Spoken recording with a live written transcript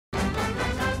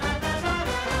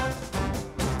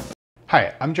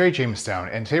Hi, I'm Jerry Jamestone,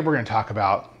 and today we're going to talk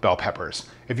about bell peppers.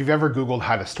 If you've ever Googled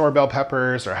how to store bell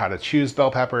peppers or how to choose bell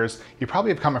peppers, you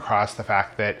probably have come across the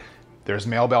fact that there's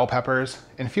male bell peppers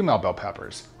and female bell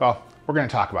peppers. Well, we're going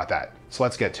to talk about that, so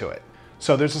let's get to it.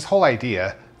 So there's this whole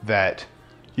idea that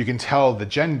you can tell the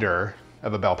gender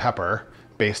of a bell pepper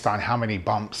based on how many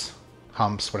bumps,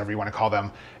 humps, whatever you want to call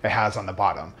them, it has on the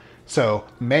bottom. So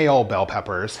male bell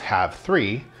peppers have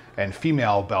 3 and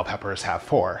female bell peppers have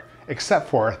 4. Except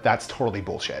for that's totally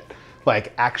bullshit.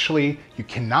 Like, actually, you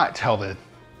cannot tell the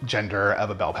gender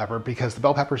of a bell pepper because the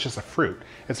bell pepper is just a fruit.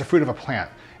 It's a fruit of a plant,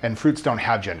 and fruits don't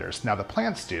have genders. Now the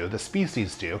plants do, the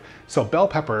species do. So bell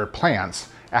pepper plants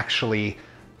actually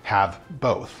have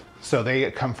both. So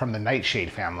they come from the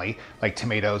nightshade family, like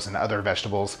tomatoes and other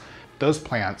vegetables. Those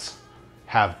plants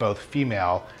have both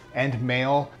female and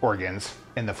male organs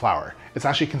in the flower. It's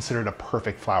actually considered a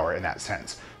perfect flower in that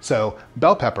sense. So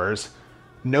bell peppers,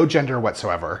 no gender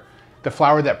whatsoever. The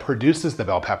flower that produces the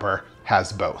bell pepper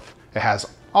has both. It has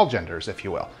all genders, if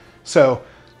you will. So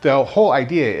the whole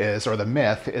idea is, or the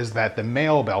myth is, that the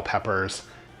male bell peppers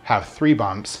have 3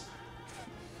 bumps,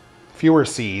 fewer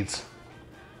seeds,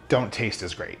 don't taste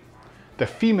as great. The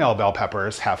female bell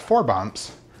peppers have 4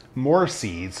 bumps, more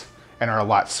seeds, and are a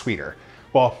lot sweeter.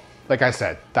 Well, like I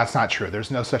said, that's not true.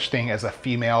 There's no such thing as a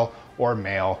female or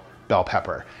male bell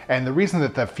pepper. And the reason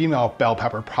that the female bell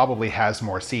pepper probably has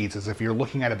more seeds is if you're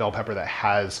looking at a bell pepper that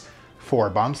has 4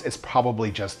 bumps, it's probably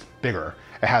just bigger.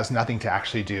 It has nothing to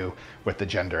actually do with the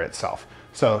gender itself.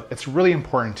 So it's really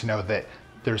important to know that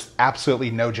there's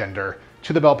absolutely no gender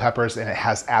to the bell peppers, and it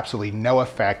has absolutely no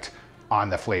effect on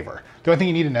the flavor. The only thing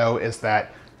you need to know is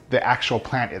that the actual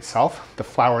plant itself, the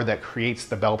flower that creates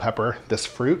the bell pepper, this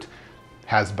fruit,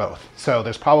 has both. So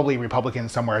there's probably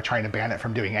Republicans somewhere trying to ban it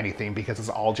from doing anything because it's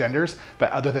all genders. But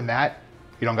other than that,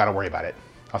 you don't got to worry about it.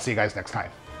 I'll see you guys next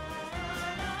time.